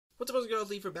What's up, guys?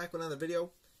 Lever back with another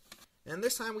video, and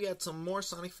this time we had some more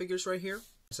Sonic figures right here.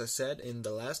 As I said in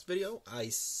the last video, I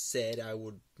said I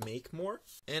would make more,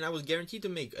 and I was guaranteed to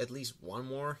make at least one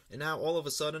more, and now all of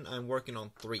a sudden I'm working on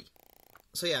 3.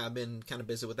 So yeah, I've been kind of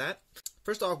busy with that.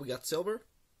 First off, we got Silver,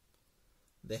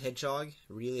 the Hedgehog.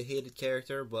 Really hated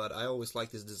character, but I always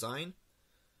liked his design.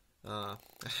 I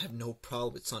have no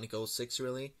problem with Sonic 06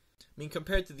 really. I mean,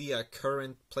 compared to the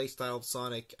current playstyle of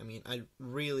Sonic, I mean, I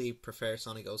really prefer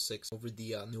Sonic 06 over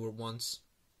the newer ones.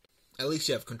 At least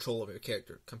you have control of your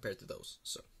character compared to those.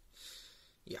 So,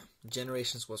 yeah,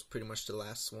 Generations was pretty much the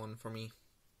last one for me.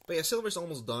 But yeah, Silver's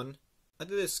almost done. I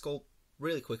did this sculpt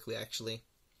really quickly, actually.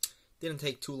 Didn't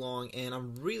take too long, and I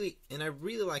really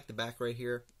like the back right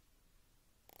here.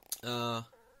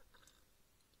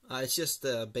 It's just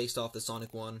based off the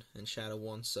Sonic one and Shadow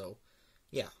one, so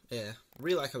yeah,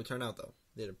 really like how it turned out though.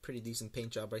 Did a pretty decent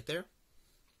paint job right there.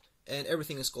 And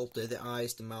everything is sculpted, the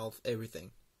eyes, the mouth,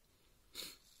 everything.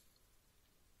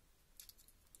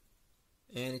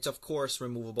 And it's of course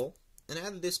removable. And I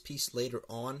added this piece later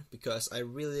on because I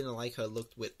really didn't like how it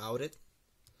looked without it.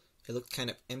 It looked kind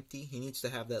of empty. He needs to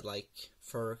have that like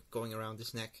fur going around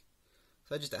his neck.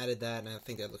 So I just added that, and I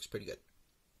think that looks pretty good.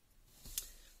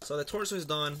 So the torso is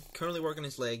done. Currently working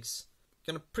his legs.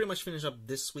 Gonna pretty much finish up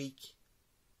this week,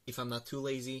 if I'm not too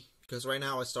lazy, because right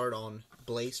now I start on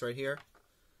Blaze right here.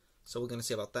 So we're gonna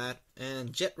see about that.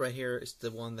 And Jet right here is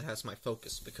the one that has my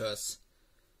focus, because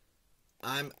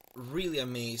I'm really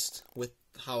amazed with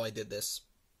how I did this.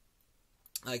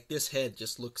 Like, this head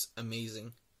just looks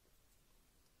amazing.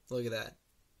 Look at that.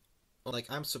 Like,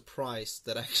 I'm surprised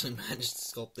that I actually managed to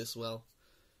sculpt this well.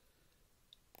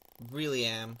 Really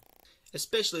am.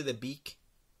 Especially the beak.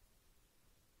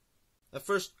 I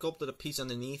first sculpted a piece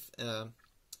underneath,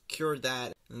 cured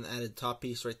that, and added top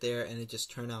piece right there, and it just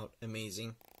turned out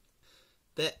amazing.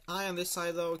 The eye on this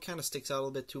side, though, kind of sticks out a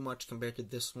little bit too much compared to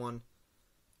this one.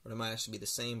 Or it might actually be the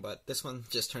same, but this one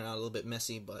just turned out a little bit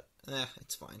messy, but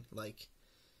it's fine. Like,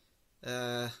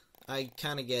 I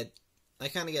kind of get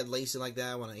lazy like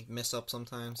that when I mess up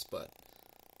sometimes, but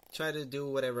try to do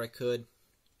whatever I could.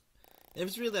 And if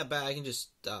it's really that bad, I can just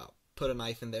put a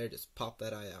knife in there, just pop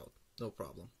that eye out, no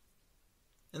problem.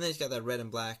 And then he's got that red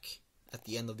and black at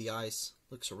the end of the eyes.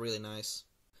 Looks really nice.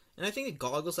 And I think the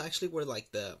goggles actually were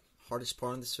like the hardest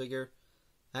part on this figure.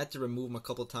 I had to remove them a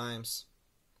couple times.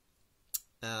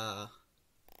 But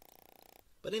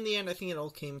in the end, I think it all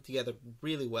came together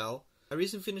really well. I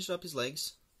recently finished up his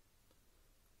legs.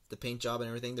 The paint job and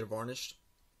everything, they're varnished.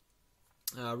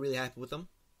 Really happy with them.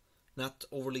 Not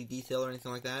overly detailed or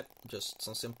anything like that. Just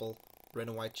some simple red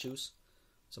and white shoes.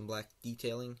 Some black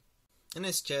detailing. And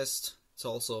his chest, it's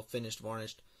also finished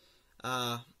varnished.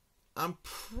 I'm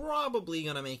probably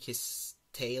gonna make his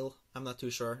tail. I'm not too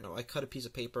sure. No, I cut a piece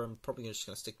of paper. I'm probably just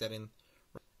gonna stick that in.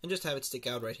 And just have it stick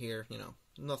out right here. You know,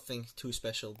 nothing too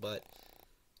special. But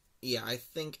yeah, I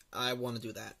think I want to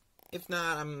do that. If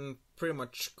not, I'm pretty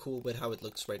much cool with how it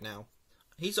looks right now.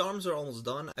 His arms are almost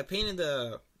done. I painted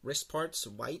the wrist parts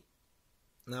white.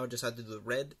 Now I just have to do the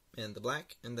red and the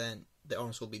black, and then the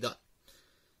arms will be done.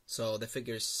 So the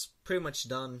figure's pretty much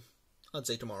done, I'd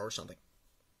say tomorrow or something.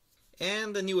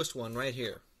 And the newest one right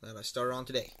here that I started on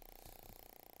today.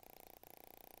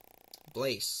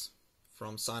 Blaze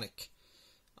from Sonic,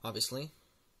 obviously.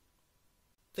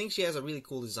 I think she has a really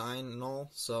cool design and all,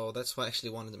 so that's why I actually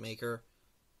wanted to make her.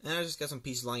 And I just got some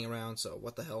pieces lying around, so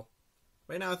what the hell.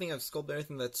 Right now I think I've sculpted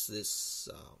everything that's this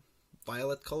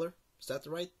violet color. Is that the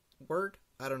right word?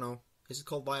 I don't know. Is it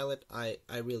called violet? I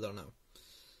really don't know.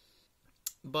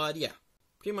 But yeah,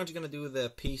 pretty much gonna do the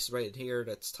piece right here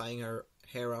that's tying her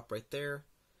hair up right there.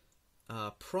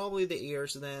 Probably the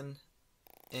ears then,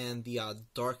 and the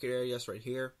darker areas right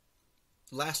here.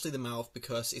 Lastly, the mouth,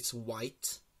 because it's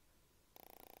white.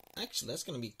 Actually, that's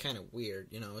gonna be kind of weird,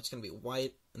 you know. It's gonna be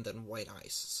white and then white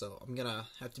eyes, so I'm gonna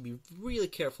have to be really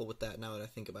careful with that now that I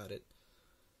think about it.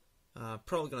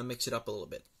 Probably gonna mix it up a little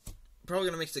bit. Probably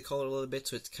gonna mix the color a little bit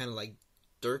so it's kind of like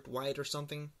dirt white or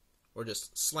something, or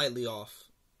just slightly off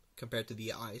compared to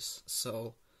the eyes.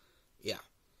 So yeah,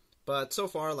 but so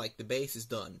far, like, the base is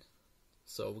done,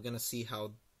 so we're gonna see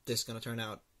how this is gonna turn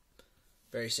out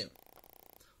very soon.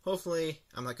 Hopefully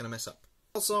I'm not gonna mess up.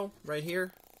 Also, right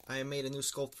here I made a new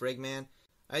sculpt for Eggman.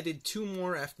 I did 2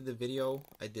 more after the video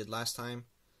I did last time.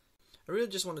 I really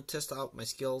just want to test out my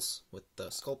skills with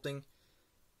sculpting.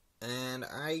 And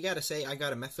I gotta say, I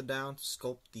got a method down to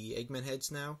sculpt the Eggman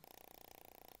heads now.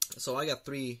 So I got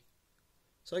 3.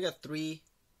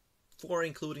 4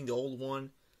 including the old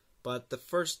one. But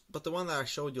the one that I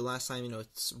showed you last time, you know,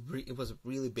 it was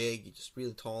really big, just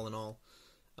really tall and all.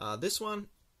 This one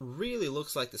really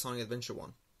looks like the Sonic Adventure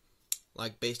one.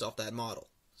 like based off that model.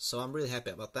 So I'm really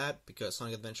happy about that because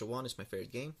Sonic Adventure 1 is my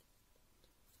favorite game.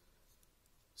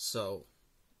 So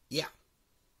yeah,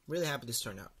 really happy this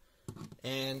turned out.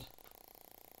 And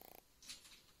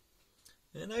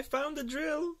I found the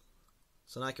drill.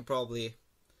 So now I'm probably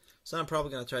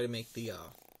gonna try to make the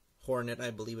Hornet,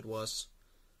 I believe it was.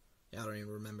 Yeah, I don't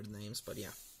even remember the names, but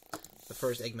yeah, the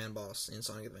first Eggman boss in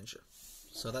Sonic Adventure.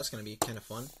 So that's gonna be kind of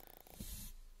fun.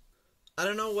 I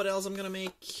don't know what else I'm gonna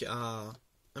make.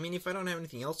 I mean, if I don't have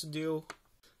anything else to do,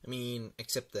 I mean,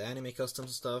 except the anime customs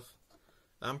and stuff,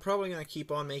 I'm probably gonna keep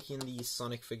on making these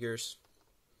Sonic figures.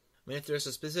 I mean, if there's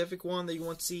a specific one that you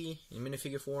want to see in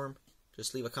minifigure form,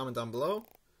 just leave a comment down below.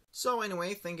 So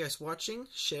anyway, thank you guys for watching.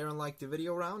 Share and like the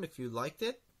video around if you liked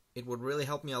it. It would really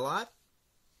help me a lot.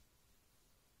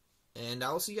 And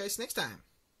I'll see you guys next time.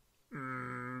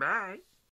 Bye.